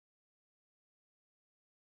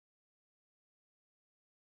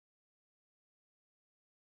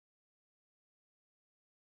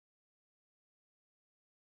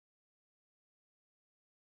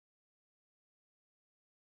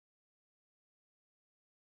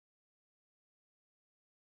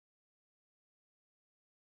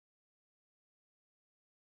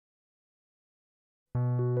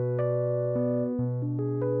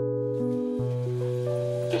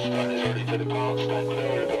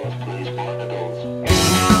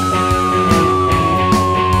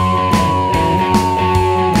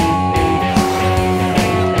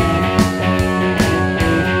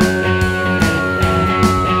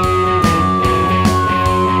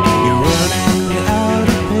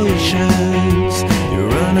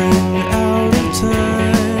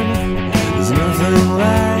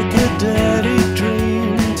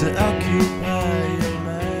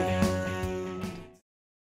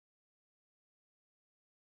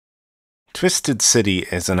Twisted City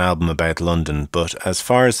is an album about London, but as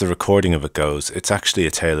far as the recording of it goes, it's actually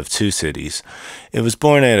a tale of two cities. It was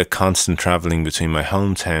born out of constant travelling between my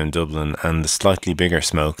hometown Dublin and the slightly bigger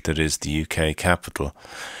smoke that is the UK capital.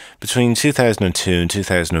 Between 2002 and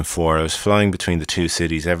 2004, I was flying between the two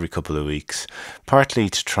cities every couple of weeks, partly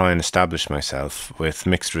to try and establish myself, with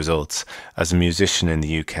mixed results, as a musician in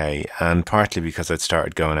the UK, and partly because I'd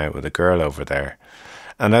started going out with a girl over there.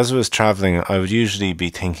 And as I was travelling, I would usually be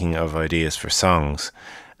thinking of ideas for songs.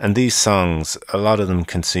 And these songs, a lot of them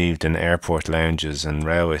conceived in airport lounges and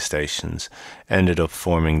railway stations, ended up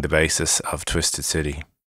forming the basis of Twisted City.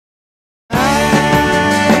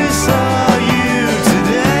 I saw you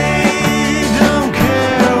today, don't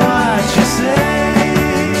care what you say,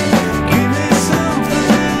 give me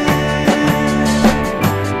something.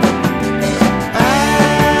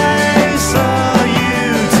 I saw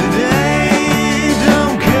you today,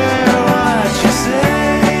 don't care what you say,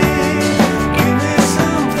 give me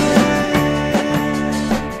something.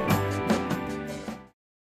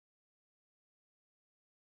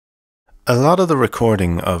 A lot of the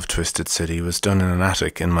recording of Twisted City was done in an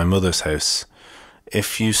attic in my mother's house.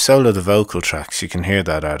 If you solo the vocal tracks, you can hear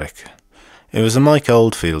that attic. It was a Mike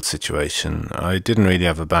Oldfield situation. I didn't really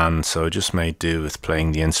have a band, so I just made do with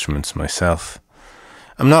playing the instruments myself.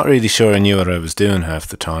 I'm not really sure I knew what I was doing half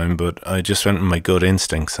the time, but I just went with my gut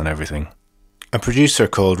instincts and everything. A producer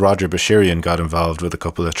called Roger Bashirian got involved with a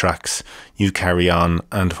couple of tracks, You Carry On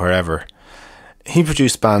and Wherever. He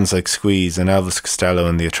produced bands like Squeeze and Elvis Costello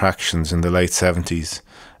and The Attractions in the late 70s,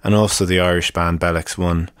 and also the Irish band Bellex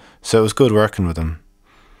One, so it was good working with him.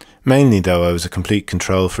 Mainly though, I was a complete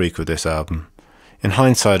control freak with this album. In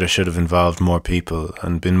hindsight, I should have involved more people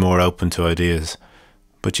and been more open to ideas,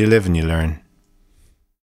 but you live and you learn.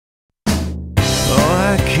 Oh,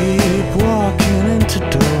 I keep walking into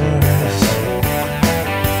doors,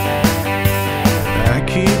 I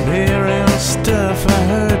keep hearing stuff I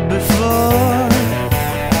heard before.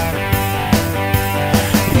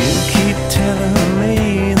 Telling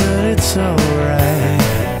me that it's alright,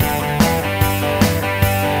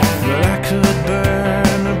 but I could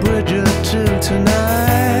burn a bridge or two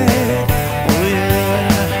tonight. Oh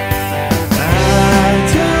yeah, I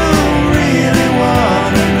don't really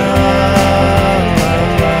wanna know.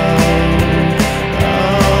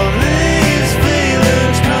 All these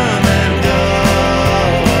feelings come and go.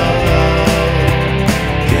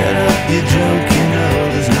 Get up, you drunk, you know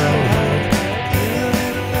there's no hope.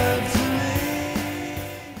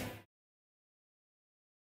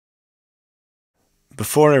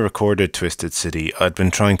 Before I recorded Twisted City, I'd been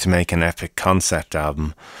trying to make an epic concept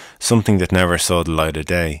album, something that never saw the light of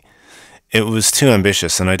day. It was too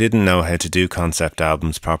ambitious and I didn't know how to do concept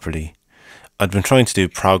albums properly. I'd been trying to do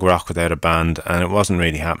prog rock without a band and it wasn't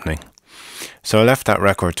really happening. So I left that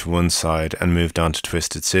record to one side and moved on to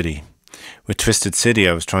Twisted City. With Twisted City,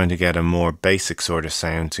 I was trying to get a more basic sort of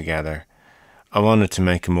sound together. I wanted to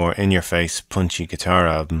make a more in-your-face, punchy guitar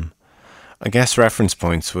album. I guess reference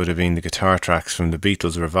points would have been the guitar tracks from the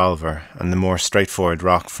Beatles' Revolver and the more straightforward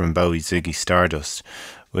rock from Bowie's Ziggy Stardust,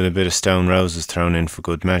 with a bit of Stone Roses thrown in for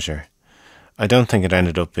good measure. I don't think it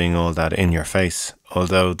ended up being all that in your face,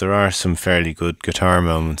 although there are some fairly good guitar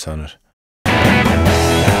moments on it.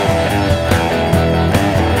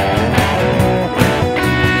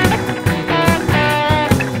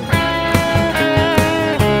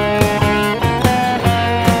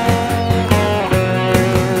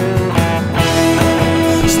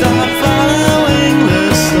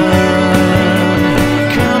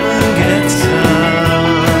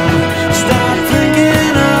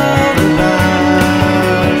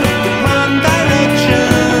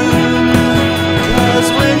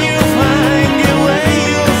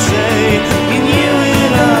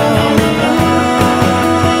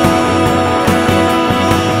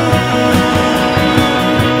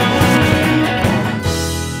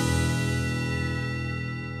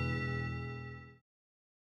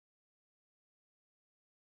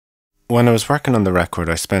 When I was working on the record,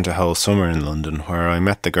 I spent a whole summer in London where I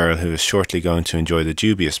met the girl who was shortly going to enjoy the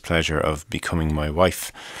dubious pleasure of becoming my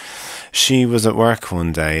wife. She was at work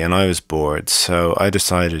one day and I was bored, so I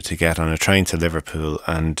decided to get on a train to Liverpool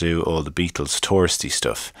and do all the Beatles touristy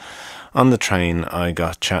stuff. On the train, I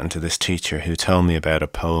got chatting to this teacher who told me about a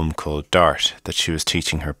poem called Dart that she was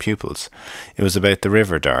teaching her pupils. It was about the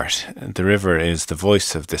River Dart. The river is the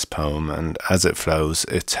voice of this poem, and as it flows,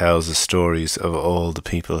 it tells the stories of all the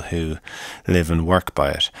people who live and work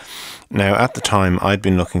by it. Now, at the time, I'd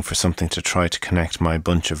been looking for something to try to connect my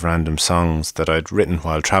bunch of random songs that I'd written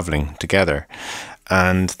while travelling together.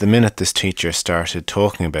 And the minute this teacher started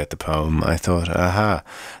talking about the poem, I thought, aha,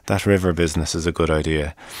 that river business is a good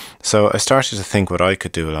idea. So I started to think what I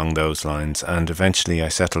could do along those lines, and eventually I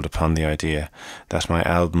settled upon the idea that my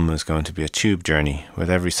album was going to be a tube journey, with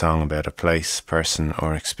every song about a place, person,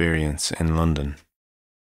 or experience in London.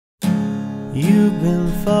 You've been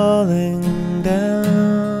falling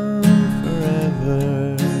down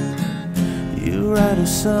forever. You write a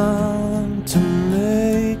song to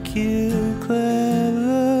make you clever.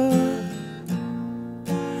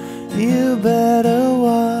 You better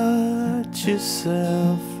watch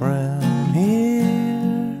yourself round here.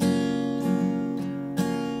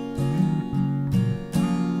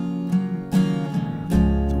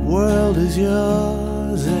 The world is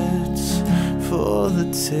yours, it's for the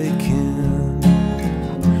taking.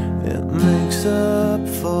 It makes up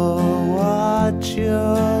for what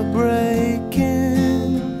you're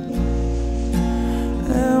breaking.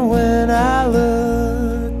 And when I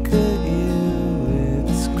look at you,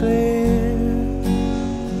 it's clear.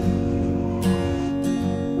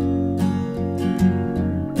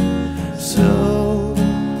 So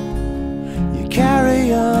you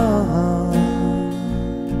carry on,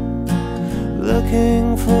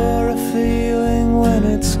 looking for a feeling when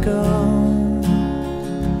it's gone.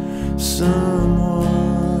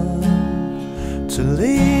 Someone to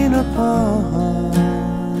lean upon,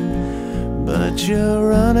 but you're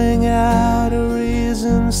running out of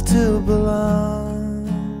reasons to belong.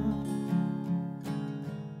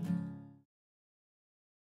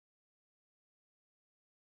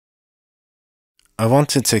 I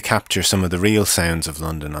wanted to capture some of the real sounds of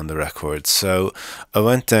London on the record, so I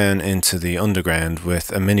went down into the underground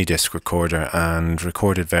with a mini disc recorder and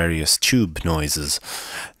recorded various tube noises.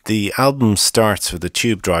 The album starts with the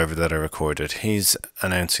tube driver that I recorded. He's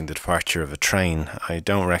announcing the departure of a train. I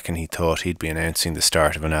don't reckon he thought he'd be announcing the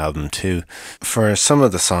start of an album too. For some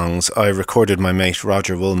of the songs, I recorded my mate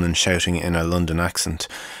Roger Woolman shouting in a London accent.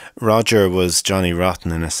 Roger was Johnny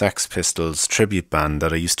Rotten in a Sex Pistols tribute band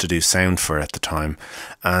that I used to do sound for at the time,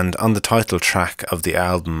 and on the title track of the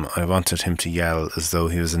album I wanted him to yell as though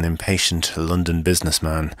he was an impatient London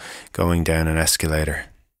businessman going down an escalator.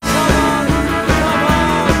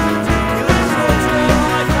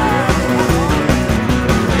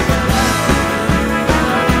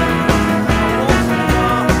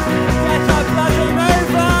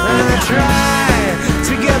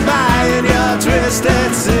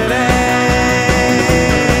 Twisted city.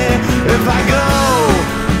 If I go,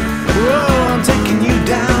 whoa, I'm taking you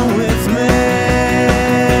down with me.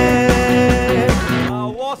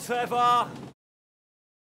 Whatever.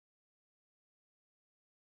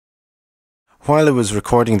 While I was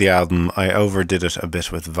recording the album, I overdid it a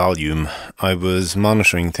bit with volume. I was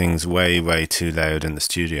monitoring things way too loud in the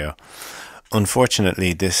studio.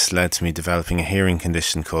 Unfortunately, this led to me developing a hearing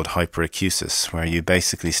condition called hyperacusis, where you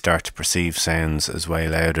basically start to perceive sounds as way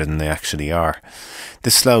louder than they actually are.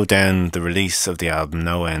 This slowed down the release of the album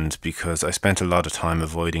no end because I spent a lot of time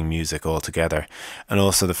avoiding music altogether, and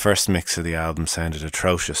also the first mix of the album sounded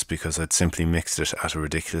atrocious because I'd simply mixed it at a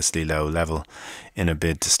ridiculously low level in a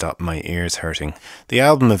bid to stop my ears hurting. The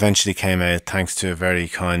album eventually came out thanks to a very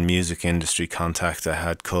kind music industry contact I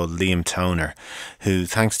had called Liam Toner, who,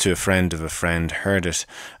 thanks to a friend of a friend, heard it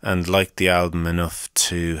and liked the album enough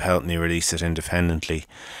to help me release it independently.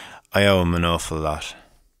 I owe him an awful lot.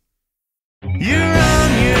 You're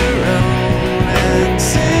on your own and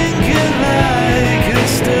sinking like a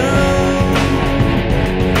stone.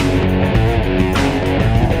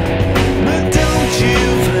 But don't you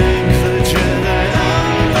think that you're the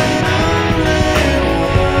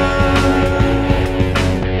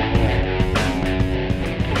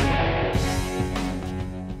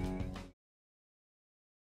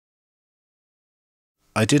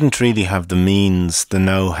I didn't really have the means, the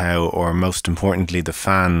know-how, or most importantly the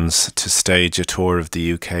fans to stage a tour of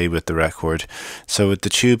the UK with the record, so with the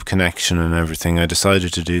tube connection and everything I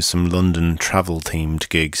decided to do some London travel themed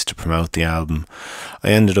gigs to promote the album.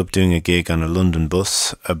 I ended up doing a gig on a London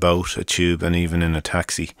bus, a boat, a tube and even in a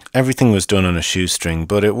taxi. Everything was done on a shoestring,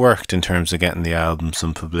 but it worked in terms of getting the album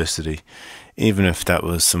some publicity, even if that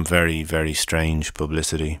was some very strange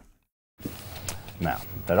publicity. Now,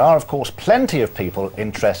 there are of course plenty of people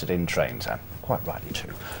interested in trains, and quite rightly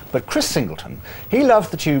too. But Chris Singleton, he loves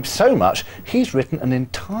the Tube so much, he's written an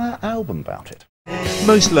entire album about it.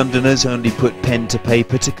 Most Londoners only put pen to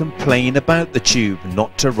paper to complain about the Tube,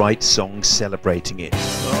 not to write songs celebrating it.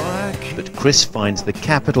 But Chris finds the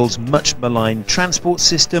capital's much maligned transport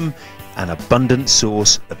system an abundant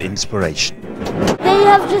source of inspiration. They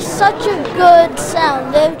have just such a good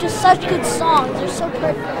sound. They have just such good songs. They're so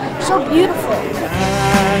perfect, so beautiful.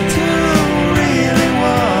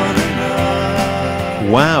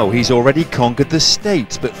 Wow, he's already conquered the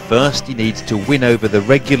States, but first he needs to win over the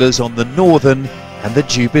regulars on the Northern and the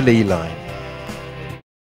Jubilee line.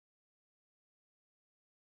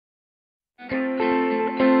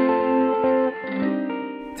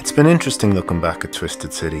 It's been interesting looking back at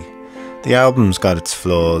Twisted City. The album's got its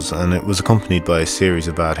flaws and it was accompanied by a series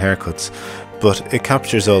of bad haircuts, but it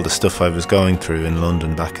captures all the stuff I was going through in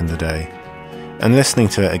London back in the day. And listening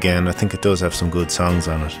to it again, I think it does have some good songs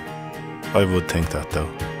on it. I would think that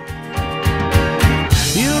though.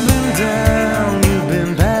 You've been down